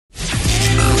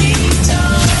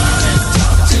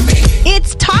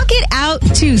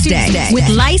Tuesday with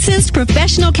licensed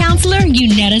professional counselor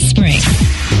Unetta Spring.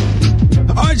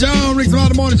 All right, y'all. Rick's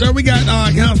Smiley Morning Show. We got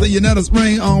Counselor Unetta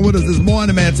Spring on with us this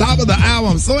morning, man. Top of the hour.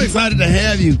 I'm so excited to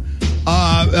have you.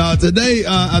 Today,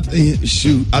 I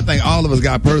think all of us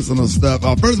got personal stuff.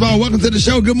 First of all, welcome to the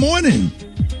show. Good morning.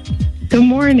 Good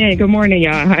morning. Good morning,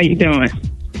 y'all. How you doing?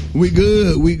 We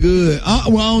good. Well,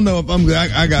 I don't know if I'm good.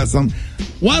 I got some.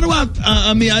 Why do I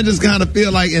just kind of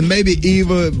feel like, and maybe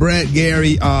Eva, Brett,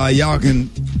 Gary, y'all can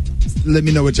let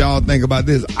me know what y'all think about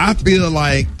this. I feel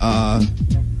like,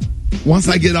 once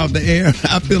I get off the air,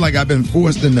 I feel like I've been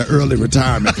forced into early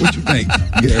retirement. What you think,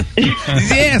 Gary?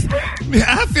 Yes,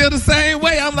 I feel the same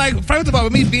way. I'm like, first of all,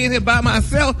 with me being here by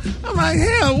myself, I'm like,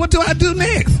 hell, what do I do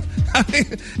next? I mean,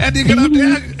 after you get up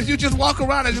there, you just walk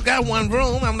around. I just got one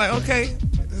room. I'm like, okay.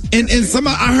 And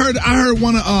somebody, I heard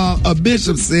one of a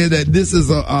bishop said that this is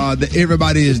that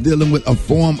everybody is dealing with a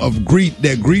form of grief.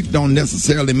 That grief don't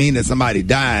necessarily mean that somebody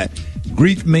died.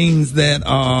 Grief means that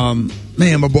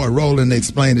man, my boy Roland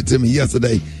explained it to me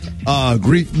yesterday.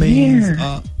 Grief means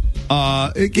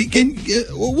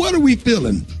what are we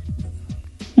feeling?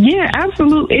 Yeah,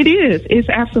 absolutely. It is. It's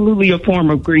absolutely a form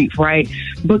of grief, right?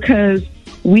 Because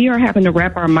we are having to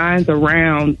wrap our minds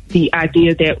around the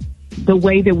idea that the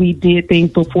way that we did things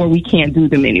before, we can't do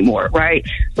them anymore, right?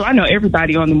 So I know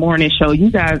everybody on the morning show, you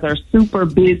guys are super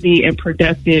busy and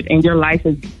productive, and your life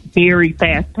is very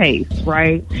fast-paced,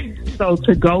 right? So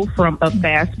to go from a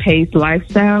fast-paced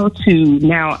lifestyle to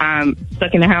now I'm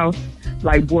stuck in the house,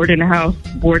 like bored in the house,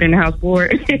 bored.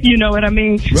 You know what I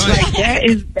mean? Right.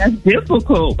 Like that's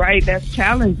difficult, right? That's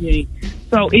challenging.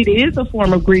 So it is a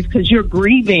form of grief because you're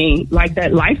grieving like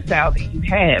that lifestyle that you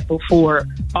had before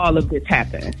all of this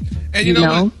happened. And you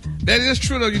know what? That is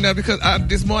true, though, because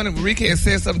this morning Rickey had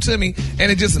said something to me,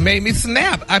 and it just made me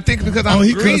snap. I think because I'm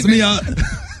he grieving. cussed me out.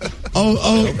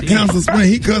 Counselor Spring,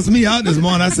 he cussed me out this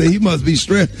morning. I said he must be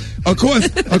stressed. Of course,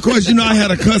 I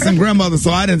had a cussing grandmother,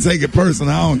 so I didn't take it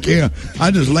personal. I don't care.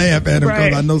 I just laugh at him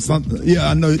because I know something. Yeah,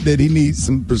 I know that he needs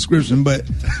some prescription, but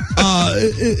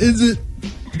is it?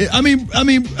 I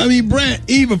mean, Brent,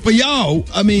 Eva, for y'all,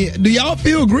 do y'all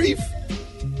feel grief?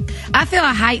 I feel a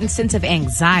heightened sense of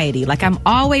anxiety. Like I'm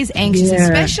always anxious,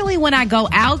 especially when I go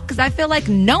out, because I feel like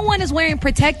no one is wearing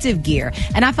protective gear.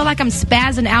 And I feel like I'm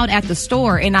spazzing out at the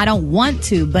store, and I don't want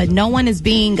to, but no one is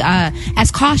being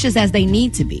as cautious as they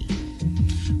need to be.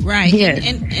 Right.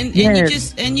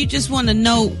 Yes. And you just want to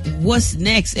know what's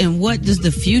next and what does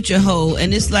the future hold.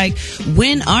 And it's like,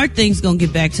 when are things going to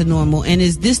get back to normal? And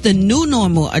is this the new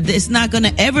normal? It's not going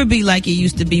to ever be like it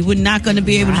used to be. We're not going to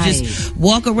be able to just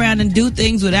walk around and do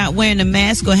things without wearing a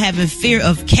mask or having fear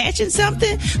of catching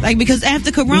something. Like, because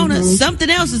after Corona, something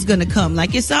else is going to come.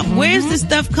 Like, it's something, where's this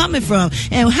stuff coming from?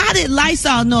 And how did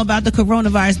Lysol know about the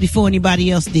coronavirus before anybody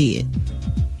else did?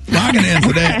 Well, I can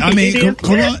answer that. I mean,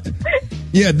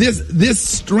 yeah, this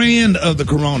strand of the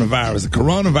coronavirus. The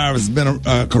coronavirus has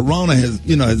been Corona has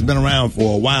been around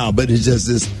for a while, but it's just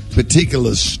this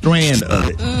particular strand of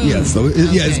it. Yeah, so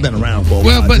it's been around for a while.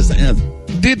 Well,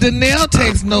 but did the nail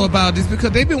techs know about this?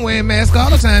 Because they've been wearing masks all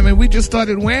the time, and we just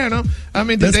started wearing them. I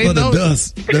mean, did they know?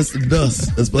 That's the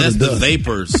dust. That's the dust.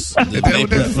 Vapors. The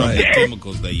vapors from the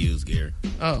chemicals they use, Gary.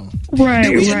 Oh,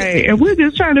 right. And we're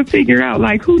just trying to figure out,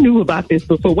 like, who knew about this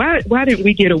before? Why didn't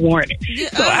we get a warning?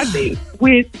 So I think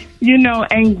with,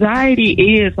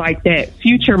 anxiety is like that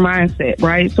future mindset,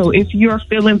 right? So if you're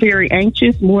feeling very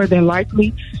anxious, more than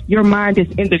likely, your mind is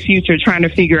in the future trying to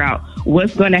figure out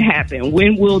what's going to happen.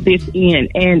 When will this end?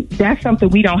 And that's something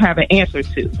we don't have an answer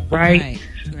to, right?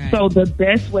 So the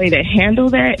best way to handle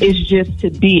that is just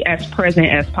to be as present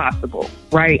as possible,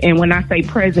 right? And when I say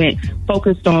present,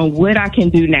 focused on what I can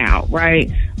do now,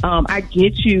 right? I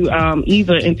get you,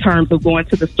 Eva, in terms of going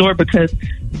to the store, because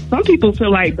some people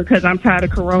feel like because I'm tired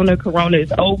of Corona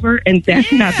is over, and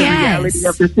that's not the reality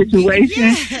of the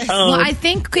situation. Well, I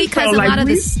think because a lot of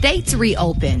the states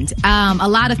reopened, a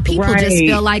lot of people just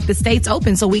feel like the states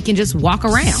open so we can just walk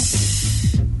around.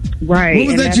 Right.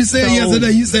 What was that you said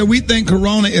yesterday? You said we think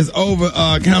Corona is over,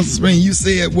 Council Spring. You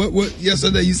said what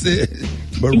yesterday you said?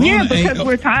 Because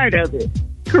we're tired of it.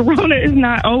 Corona is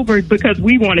not over because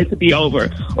we want it to be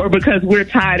over, or because we're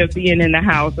tired of being in the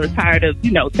house, or tired of,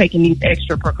 taking these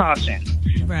extra precautions.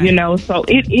 Right. So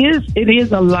it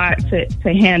is a lot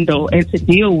to handle and to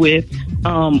deal with,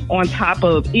 on top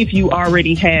of if you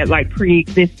already had like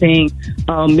pre-existing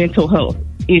mental health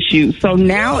issues. So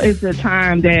now is the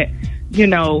time that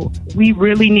we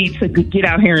really need to get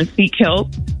out here and seek help,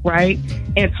 right?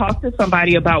 And talk to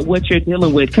somebody about what you're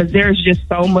dealing with, because there's just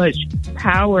so much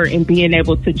power in being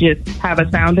able to just have a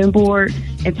sounding board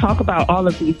and talk about all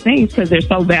of these things, because they're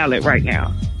so valid right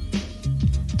now.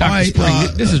 Dr.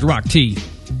 Spring, this is Rock T.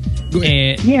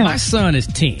 And my son is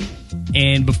 10.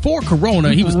 And before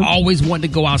Corona, he was always wanting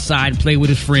to go outside and play with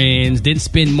his friends, didn't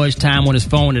spend much time on his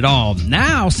phone at all.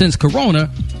 Now, since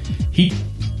Corona, he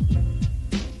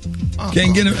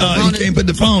can't get him. He can't put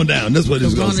the phone down. That's what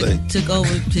he's going to say. Took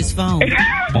over his phone.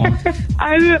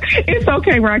 It's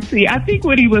okay, Roxy. I think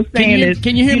what he was saying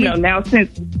can you hear me? Now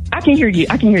since I can hear you,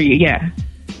 yeah.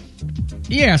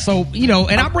 Yeah, so,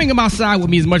 and I bring him outside with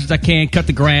me as much as I can, cut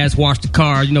the grass, wash the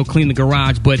car, clean the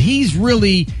garage. But he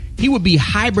would be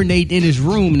hibernating in his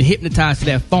room and hypnotized to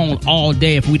that phone all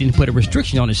day if we didn't put a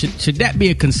restriction on it. Should that be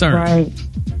a concern? Right.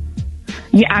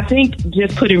 Yeah, I think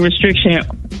just putting restriction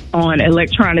on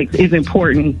electronics is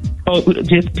important,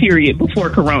 just period, before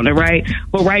Corona, right?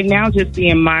 But right now, just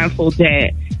being mindful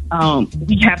that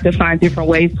we have to find different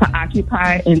ways to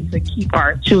occupy and to keep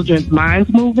our children's minds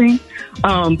moving,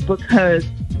 because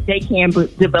they can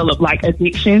develop like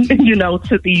addiction,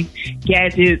 to these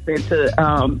gadgets and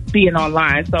to being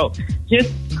online. So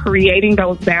just creating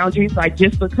those boundaries, like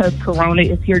just because Corona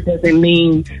is here doesn't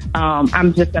mean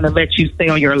I'm just going to let you stay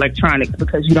on your electronics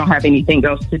because you don't have anything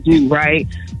else to do, right?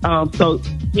 So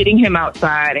getting him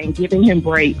outside and giving him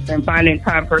breaks and finding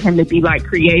time for him to be like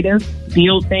creative,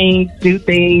 build things, do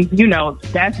things,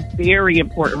 that's very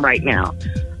important right now.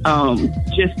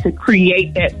 Just to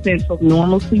create that sense of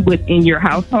normalcy within your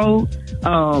household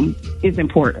is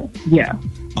important. Yeah.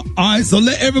 All right. So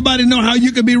let everybody know how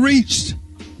you can be reached.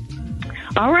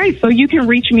 All right. So you can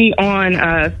reach me on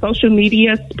social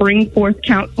media, Springforth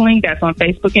Counseling. That's on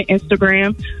Facebook and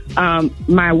Instagram.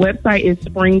 My website is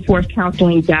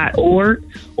springforthcounseling.org.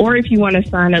 Or if you want to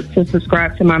sign up to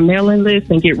subscribe to my mailing list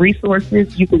and get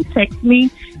resources, you can text me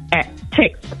at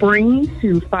text Spring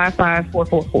to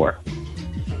 55444.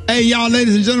 Hey, y'all,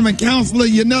 ladies and gentlemen, Counselor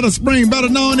Yanetta Spring, better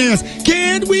known as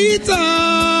Can We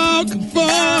Talk for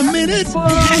a Minute?